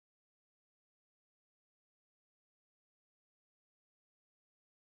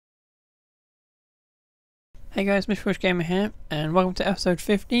Hey guys, MrFoolishgamer here, and welcome to episode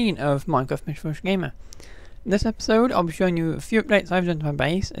 15 of Minecraft MrFoolishgamer. In this episode, I'll be showing you a few updates I've done to my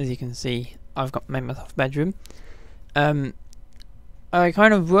base. As you can see, I've made myself a bedroom. I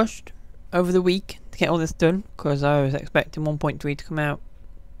kind of rushed over the week to get all this done, because I was expecting 1.3 to come out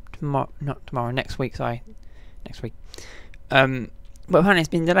next week, next week. But apparently it's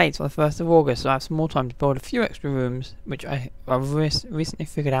been delayed till the 1st of August, so I have some more time to build a few extra rooms, which I've recently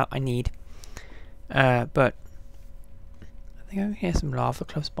figured out I need. But I think I can hear some lava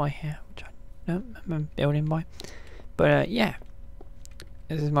close by here, which I don't remember building by. But yeah,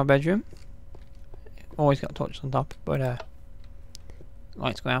 this is my bedroom. Always got torches on top, but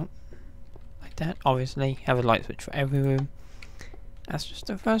lights go out like that. Obviously, have a light switch for every room. That's just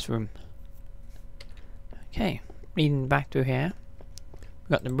the first room. Okay, leading back to here,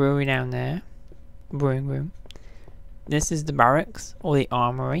 we've got the brewery down there, brewing room. This is the barracks or the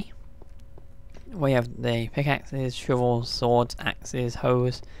armory. We have the pickaxes, shovels, swords, axes,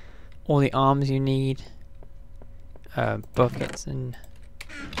 hoes, all the arms you need, buckets and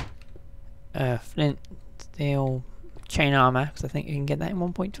flint, steel, chain armor, because I think you can get that in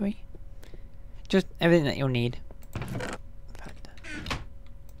 1.3. Just everything that you'll need. In fact,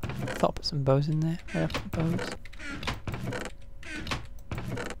 I thought I'd put some bows in there. Where did I put the bows?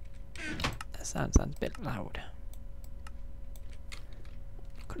 That sounds a bit loud.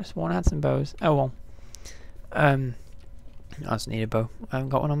 Could have sworn I had some bows. Oh well. I just need a bow. I haven't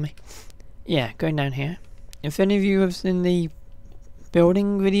got one on me. Yeah, going down here. If any of you have seen the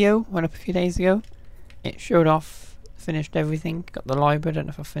building video went up a few days ago, it showed off, finished everything. Got the library. I don't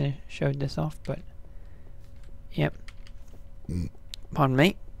know if I showed this off, but yep. Pardon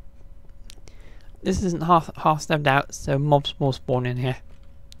me. This isn't half stepped out, so mobs will spawn in here.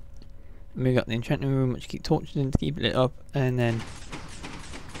 And we got the enchanting room, which keep torches in to keep it lit up, and then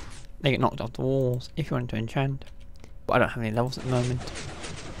they get knocked off the walls if you want to enchant. But I don't have any levels at the moment.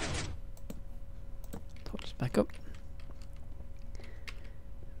 Torches back up.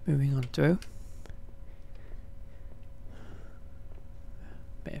 Moving on through.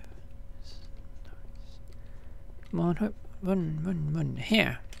 Bit of come on, hope. Run.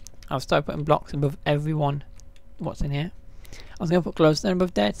 Here. I'll start putting blocks above everyone. What's in here? I was going to put glowstone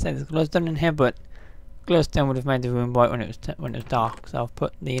above there to say there's glowstone in here, but glowstone would have made the room bright when it was dark, so I've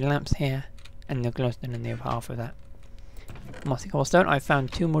put the lamps here and the glowstone in the other half of that. Mossy cobblestone. I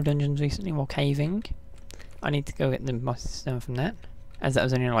found 2 more dungeons recently while caving. I need to go get the mossy stone from that, as that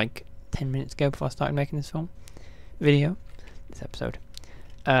was only like 10 minutes ago before I started making this this episode.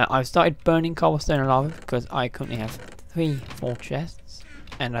 I've started burning cobblestone and lava because I currently have 3 full chests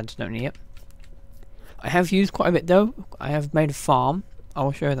and I just don't need it. I have used quite a bit though. I have made a farm. I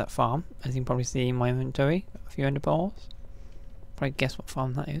will show you that farm, as you can probably see in my inventory. A few ender pearls. Probably guess what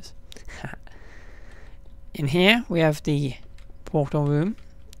farm that is. In here we have the portal room.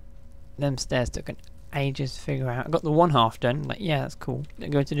 Them stairs took an ages to figure out. I got the one half done. Like, yeah, that's cool.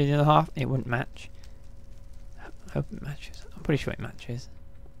 Go to do the other half. It wouldn't match. I hope it matches. I'm pretty sure it matches.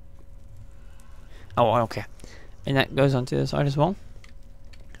 Oh, okay. And that goes onto the side as well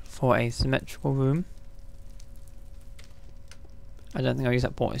for a symmetrical room. I don't think I'll use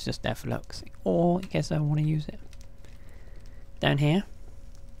that port, it's just there for looks. Or in case I want to use it. Down here,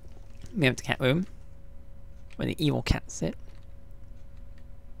 we have the cat room, where the evil cats sit.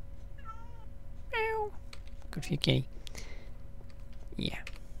 Good for your key. Yeah.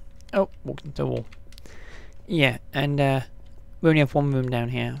 Oh, walked into a wall. Yeah, and we only have one room down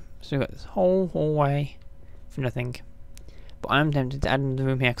here. So we've got this whole hallway for nothing. But I'm tempted to add another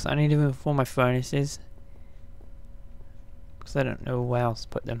room here, because I need a room for my furnaces. Because I don't know where else to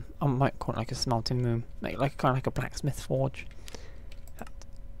put them. I might call it like a smelting room, kind of like a blacksmith forge.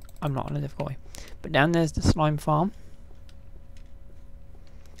 I'm not on a difficult way. But down there's the slime farm.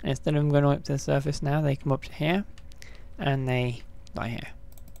 And instead of them going up to the surface now, they come up to here, and they die here.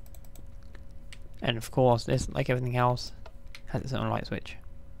 And of course, this, like everything else, has its own light switch.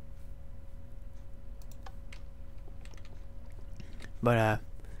 But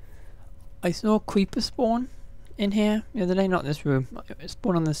I saw a creeper spawn in here the other day, not this room. It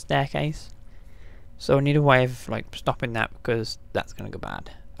spawned on the staircase, so I need a way of like stopping that, because that's gonna go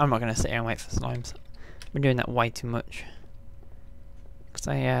bad. I'm not gonna sit here and wait for slimes. I've been doing that way too much.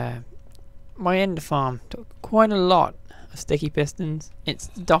 Because my ender farm took quite a lot of sticky pistons. It's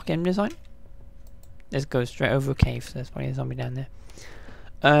the dock end design. Let's go straight over a cave, so there's probably a zombie down there.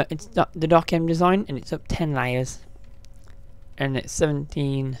 It's the dock end design, and it's up 10 layers. And it's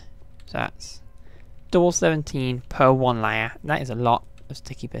 17, so that's double 17 per 1 layer. That is a lot of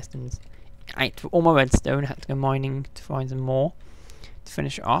sticky pistons. I ate all my redstone, I had to go mining to find some more to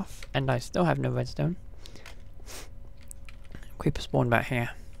finish it off, and I still have no redstone. creeper spawned back here.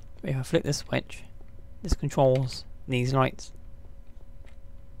 But if I flick this switch, this controls these lights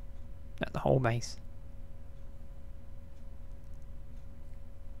at the whole base.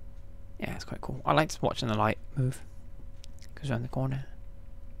 Yeah, it's quite cool. I like watching the light move. Goes around the corner.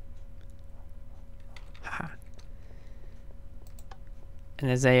 Haha. And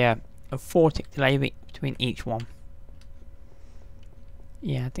there's a 4-tick delay between each one.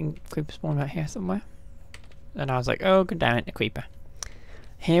 Yeah, I think creeper spawned right here somewhere. And I was like, oh, god damn it, a creeper.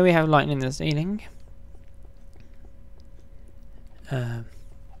 Here we have lighting in the ceiling. The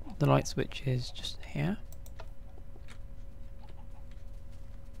light switch is just here.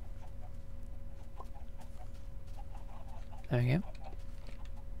 There we go.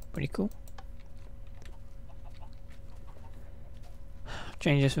 Pretty cool.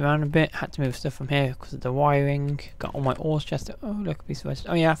 Change this around a bit. Had to move stuff from here because of the wiring. Got all my ores chest. Oh, look, a piece of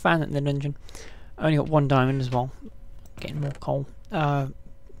redstone. Oh yeah, I found it in the dungeon. Only got 1 diamond as well. Getting more coal.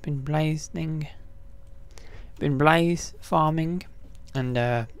 Been blaze farming and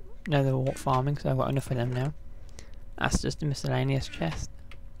nether wart farming, so I've got enough of them now. That's just a miscellaneous chest.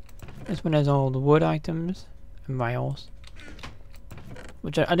 This one has all the wood items and rails,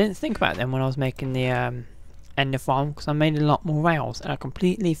 which I didn't think about them when I was making the ender farm, because I made a lot more rails and I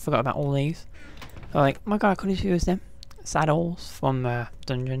completely forgot about all these. So like, oh my god, I could have used them. Saddles from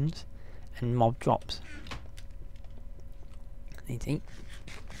dungeons and mob drops. I need to eat.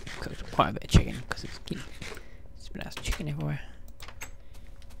 Cooked quite a bit of chicken because it's cute. But that's chicken everywhere.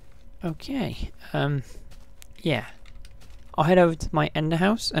 Okay, yeah. I'll head over to my ender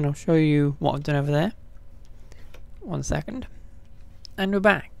house and I'll show you what I've done over there. 1 second. And we're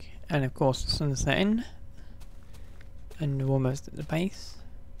back. And of course the sun's setting. And we're almost at the base.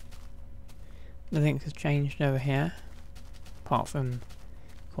 Nothing has changed over here. Apart from,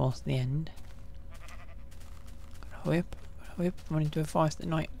 of course, the end. Gotta hurry up. Running into a forest at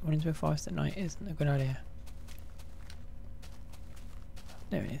night. Running into a forest at night isn't a good idea.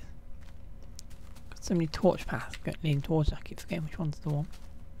 There it is. Got so many torch paths leading towards it. I keep forgetting which one's the one.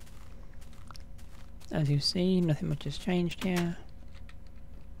 As you see, nothing much has changed here.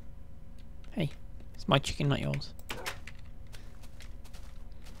 Hey, it's my chicken, not yours.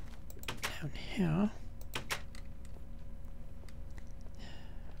 Down here.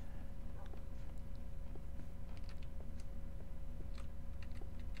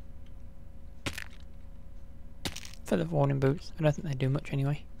 Feather falling boots. I don't think they do much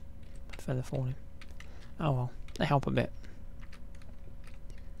anyway. But feather falling. Oh well, they help a bit.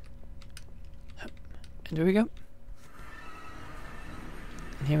 And there we go.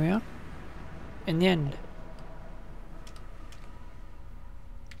 And here we are. In the end.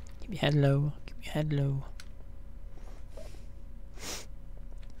 Keep your head low. Keep your head low.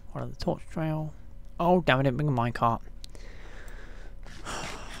 What are the torch trail? Oh damn, I didn't bring a minecart.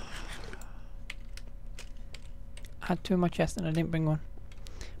 I had 2 in my chest and I didn't bring one.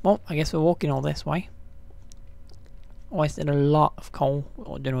 Well, I guess we're walking all this way. I wasted a lot of coal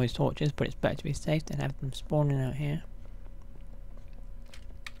doing all these torches, but it's better to be safe than have them spawning out here.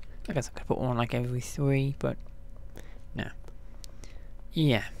 I guess I could put one like every 3, but no.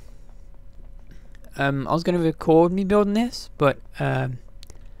 Yeah. I was going to record me building this, but I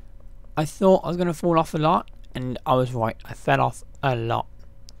thought I was going to fall off a lot, and I was right. I fell off a lot.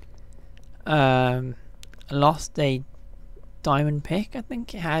 I lost a diamond pick. I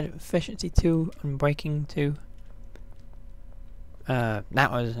think it had efficiency 2 and breaking 2.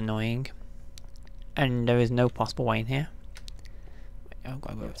 That was annoying. And there is no possible way in here. Wait, I've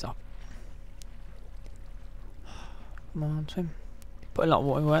got to go over the top. Come on, swim. Put a lot of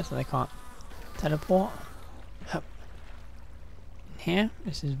water everywhere so they can't teleport. Hup. In here,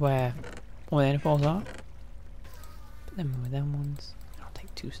 this is where all the enderpearls are. Put them with them ones. I'll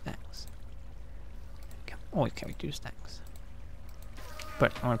take 2 stacks. Always carry 2 stacks.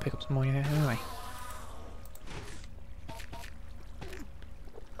 But I want to pick up some more here anyway.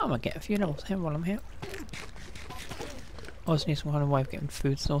 I'm gonna get a few levels here while I'm here. I also need some kind of way of getting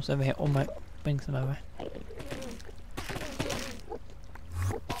food source over here, or might bring some over. I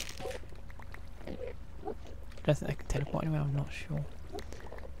don't think I can teleport anywhere, I'm not sure.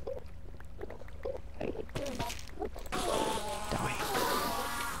 Die.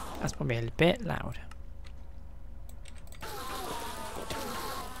 That's probably a bit loud.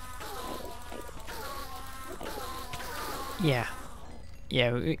 Yeah.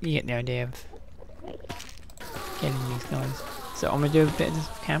 Yeah, you get the idea of getting these guys. So I'm gonna do a bit of this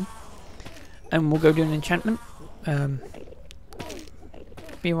cam, and we'll go do an enchantment.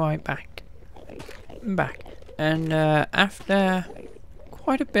 Be right back. And after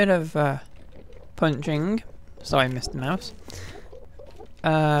quite a bit of punching, sorry Mr. Mouse,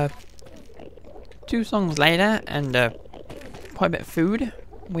 2 songs later and quite a bit of food.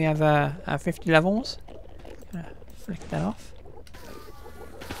 We have 50 levels. Gonna flick that off.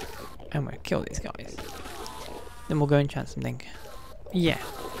 And we'll kill these guys. Then we'll go and chant something. Yeah.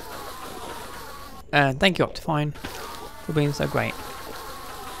 Thank you, Optifine, for being so great.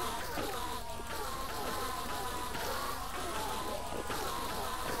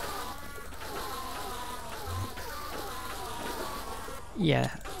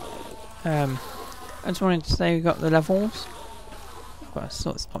 Yeah. I just wanted to say we got the levels. I've got to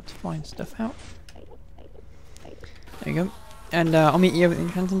sort of Optifine stuff out. There you go. And I'll meet you at the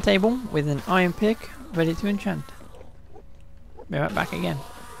enchanting table with an iron pick ready to enchant. Be right back again.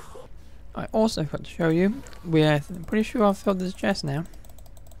 I also got to show you, I'm pretty sure I've filled this chest now.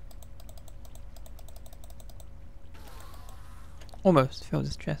 Almost filled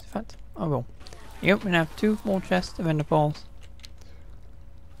this chest, in fact, I will. Yep, we now have 2 more chests of ender pearls.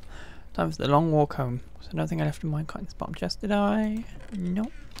 Time for the long walk home. So I don't think I left a minecart in this bottom chest, did I?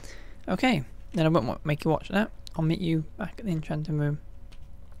 No. Okay, then I won't make you watch that. I'll meet you back at the enchanting room.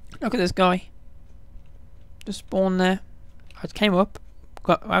 Look at this guy. Just spawned there. I came up,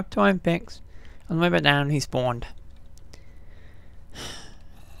 grabbed 2 iron picks, on the way back down he spawned.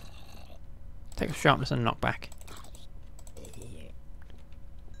 Take a sharpness and knockback.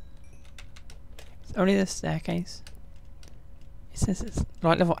 It's only this staircase. It says it's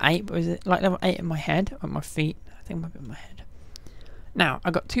like level 8, but is it like level 8 in my head or my feet? I think it might be in my head. Now,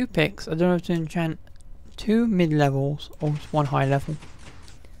 I got 2 picks. I don't know if to enchant 2 mid levels or just 1 high level.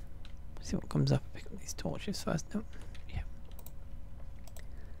 Let's see what comes up. Pick up these torches first. Nope. Yeah.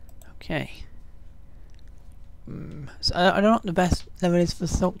 Okay. So I don't know what the best level is for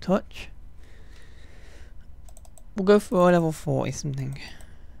Silk Touch. We'll go for a level 40 something.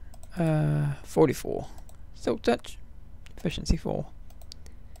 44. Silk Touch. Efficiency 4.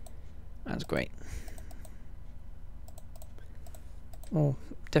 That's great. Oh,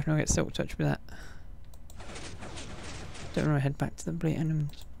 definitely get Silk Touch with that. Don't want to head back to the Bleat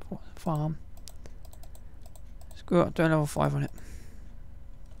Animals farm. Screw up, do a level 5 on it.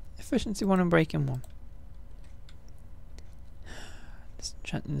 Efficiency 1 and breaking 1. This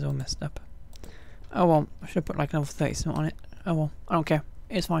enchanting's all messed up. Oh well, I should have put like level 30 something on it. Oh well, I don't care.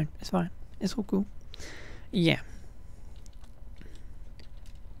 It's fine, it's fine. It's all cool. Yeah.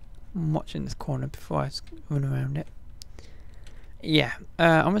 I'm watching this corner before I run around it. Yeah,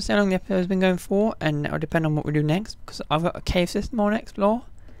 I'm going to see how long the episode has been going for, and it'll depend on what we do next, because I've got a cave system I want to explore,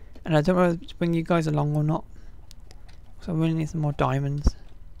 and I don't know whether to bring you guys along or not. So I really need some more diamonds,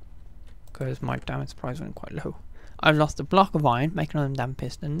 because my diamond supply is running quite low. I've lost a block of iron, making all them damn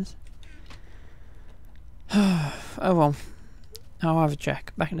pistons. Oh well, I'll have a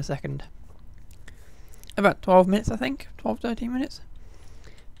check, back in a second. About 12 minutes I think, 12-13 minutes.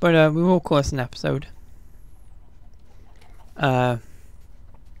 But we will call this an episode.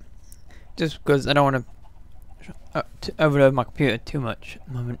 Just because I don't want to overload my computer too much at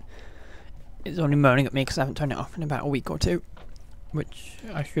the moment. It's only moaning at me because I haven't turned it off in about a week or 2. Which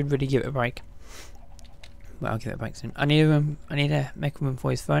I should really give it a break. But I'll give it a break soon. I need to make room for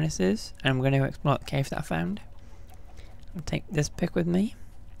his furnaces. And I'm going to explore the cave that I found. I'll take this pick with me.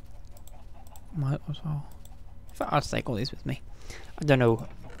 Might as well. In fact, I'll take all these with me. I don't know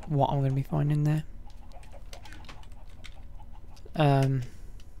what I'm going to be finding there.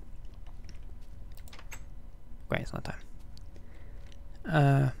 Great, it's not time.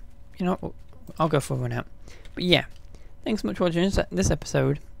 You know what, I'll go for one out. But yeah, thanks so much for watching this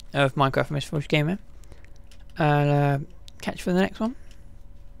episode of Minecraft MrFoolishgamer. I'll catch you for the next one.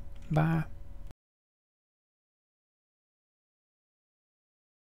 Bye.